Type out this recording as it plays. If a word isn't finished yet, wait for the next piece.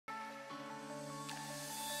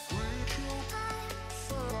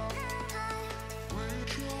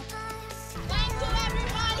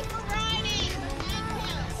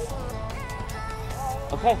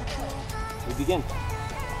Okay, we begin.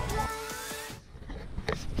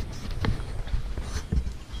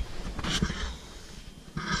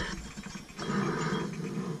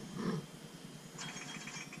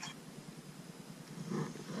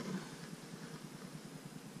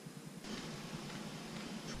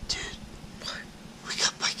 Dude, what? We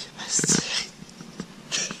got BikeMS today.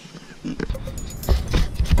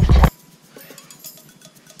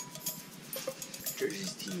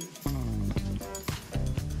 Jersey's team.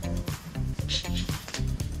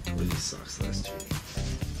 Really sucks last year.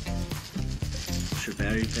 Extra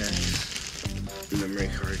battery packs, memory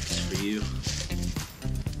cards for you.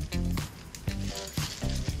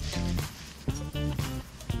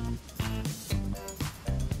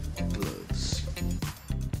 Gloves.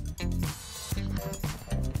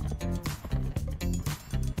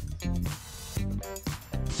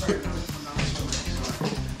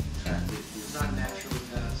 Not naturally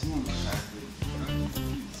fast.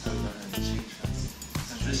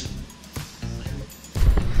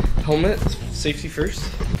 Helmet, safety first.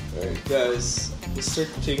 Alright guys, let's start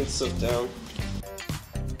taking stuff down.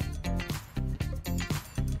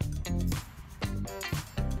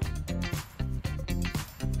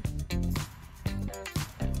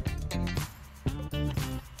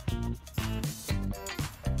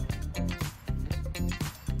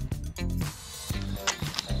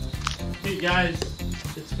 Hey guys,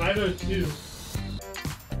 it's 5:02.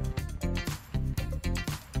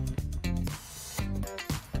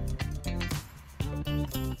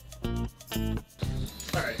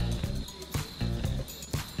 Alright.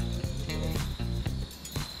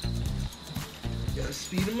 Gotta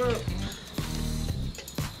speed him up.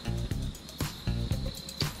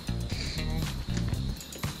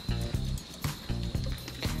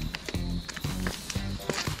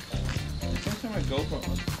 Can't turn my GoPro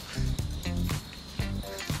on.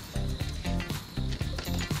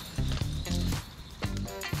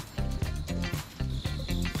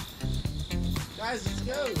 Guys, let's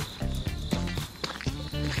go.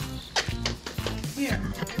 Here.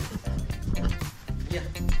 Yeah.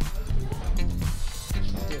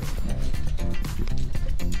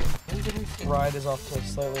 Ride is off to a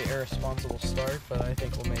slightly irresponsible start, but I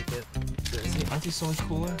think we'll make it. Aren't these so much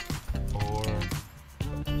cooler?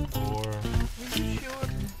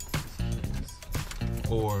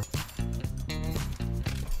 Or.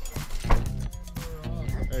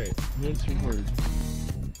 Alright, let's record.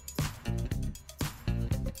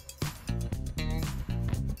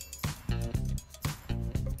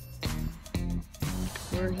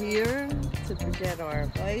 We're here to get our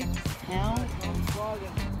bikes out.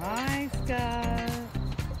 Hi, Scott.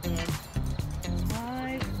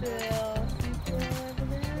 Hi, Phil. See Phil over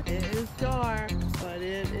there? It is dark, but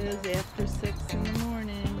it is after 6 in the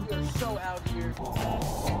morning. We're so out here.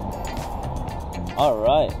 All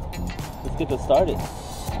right, let's get this started.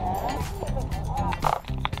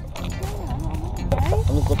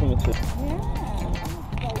 I'm just looking at you.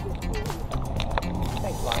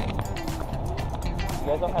 Thanks, Mom. You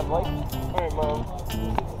guys don't have lights? Alright, Mom.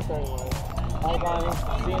 Turn light. Hi, Bonnie.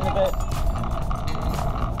 See you in a bit.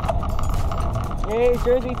 Hey,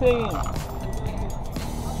 Jersey team.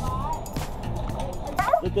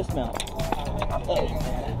 Look dismount.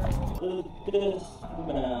 Look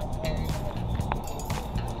dismount.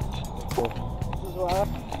 This is what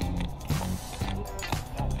happened.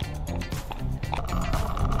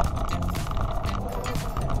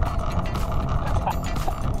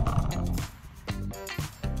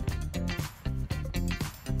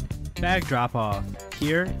 Bag drop off.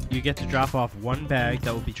 Here, you get to drop off one bag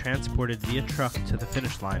that will be transported via truck to the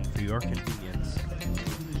finish line for your convenience.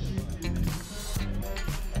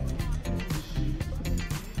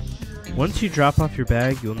 Once you drop off your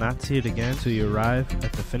bag, you'll not see it again until you arrive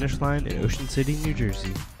at the finish line in Ocean City, New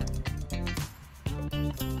Jersey.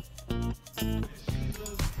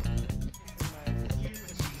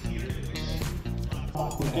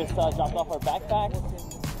 We just dropped off our backpacks,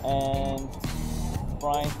 and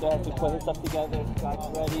Brian still has to put his stuff together. Scott's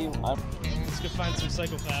ready. Let's go find some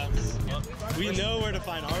psychopaths. We know where to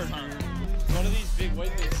find our dude. One of these big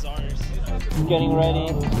white things is ours. Getting ready,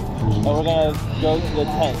 and we're gonna go to the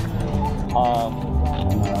tent.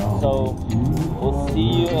 So we'll see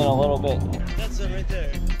you in a little bit. That's it right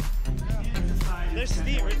there. There's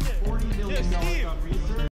Steve right there. There's Steve.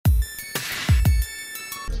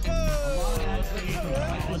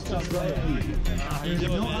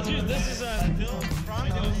 Dude, this is a hill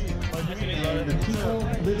pronto. The people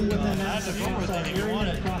living within that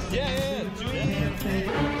Yeah. Do it.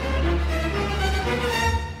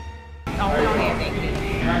 Oh, we don't have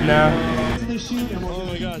anything. No. the shoot and Oh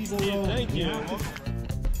my God, Steve, thank you.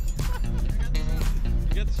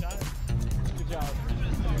 You get the shot? Good job.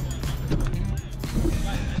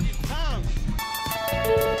 Tom!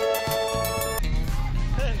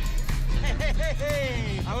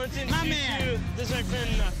 Hey! I want to introduce you. This is my friend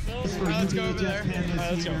Phil. Let's go over there.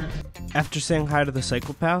 Let's go. After saying hi to the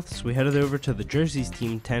psychopaths, we headed over to the Jerseys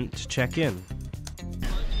team tent to check in.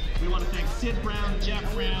 We want to thank Sid Brown,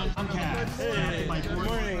 Jeff Brown, I'm Cass. Hey, good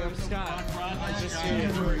morning, I'm Scott. Nice to see you.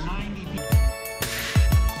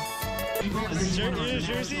 Is this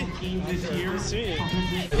Jersey? Sweet.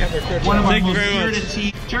 One of our Thank you most very much. spirited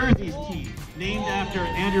teams, Jersey's team, named after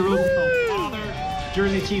Andrew Roosenfeld's father.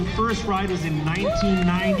 Jersey team first ride was in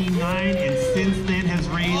 1999 and since then has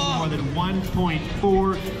raised more than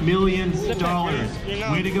 $1.4 million.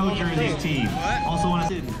 Way to go, Jersey's team. Also want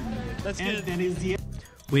to That's good. and is the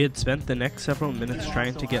We had spent the next several minutes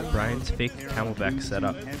trying to get Brian's fake camelback set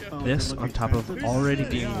up. This, on top of already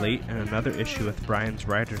being late and another issue with Brian's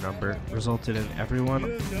rider number, resulted in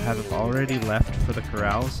everyone having already left for the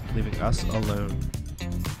corrals, leaving us alone.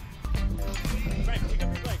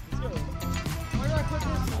 Where do I put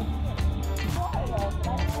this?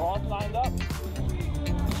 We're all lined up.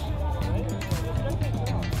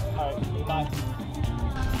 Alright, bye.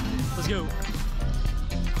 Let's go.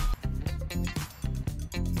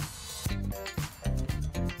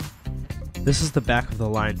 This is the back of the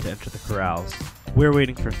line to enter the corrals. We're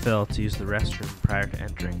waiting for Phil to use the restroom prior to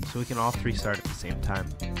entering, so we can all three start at the same time.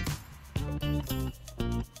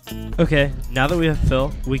 Okay, now that we have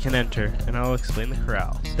Phil, we can enter, and I'll explain the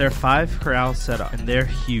corrals. There are 5 corrals set up, and they're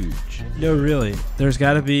huge. No, really, there's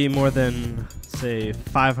gotta be more than, say,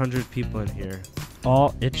 500 people in here,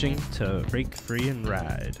 all itching to break free and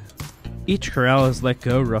ride. Each corral is let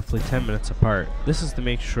go roughly 10 minutes apart. This is to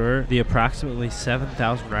make sure the approximately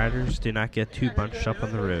 7,000 riders do not get too bunched up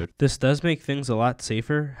on the road. This does make things a lot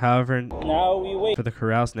safer, however, Now we wait. for the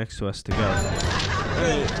corrals next to us to go.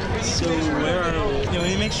 Alright, so where are we? Yeah, we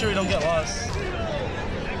need to make sure we don't get lost.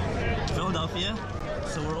 Philadelphia.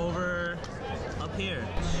 So we're over up here.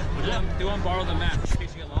 Do you want to borrow the map in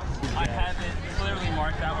case you get lost? I have it clearly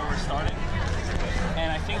marked out where we're starting.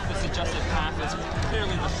 And I think the suggested path is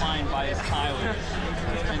clearly defined by its highway.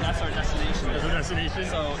 And that's our destination. That's our destination?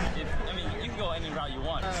 So, I mean, you can go any route you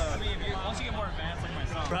want. I mean, once you get more advanced like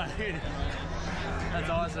myself. Right. That's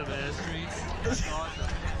awesome, man. Streets. That's awesome.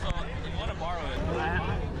 So, if you want to borrow it.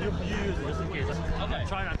 You use it just in case. Okay.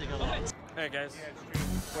 Try not to get lost. Alright, guys.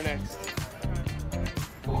 We're next.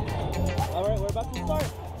 Alright, we're about to start.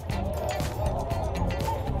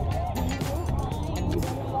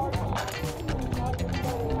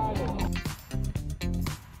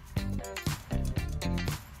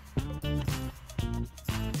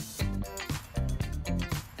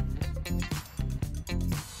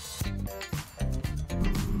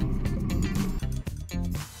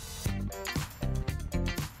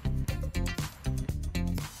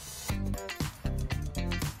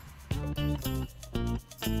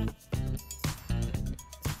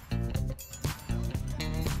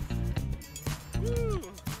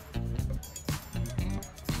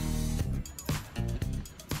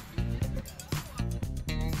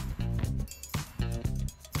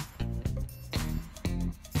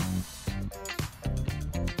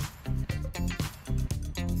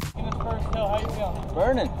 How you feeling?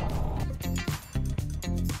 Burning.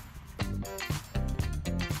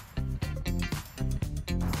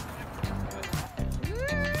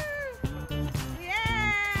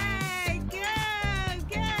 Yay! Go!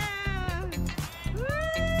 Go!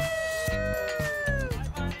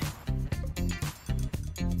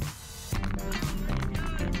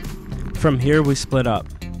 From here, we split up.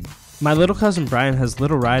 My little cousin Brian has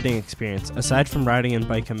little riding experience aside from riding in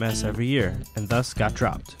BikeMS every year, and thus got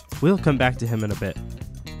dropped. We'll come back to him in a bit.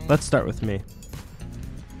 Let's start with me.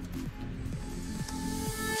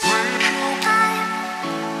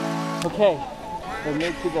 Okay, we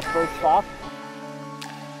made to the first stop.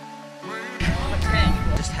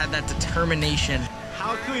 Just had that determination.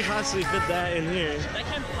 How can we possibly fit that in here? That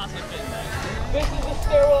can't possibly fit in there. This is the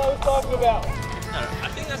stairwell I was talking about. I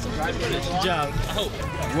think that's some good footage. Good job. I hope.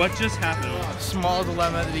 What just happened? Small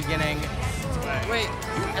dilemma at the beginning. Wait,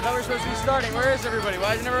 I thought we were supposed to be starting. Where is everybody?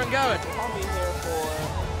 Why isn't everyone going? I'll be here for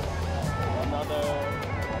another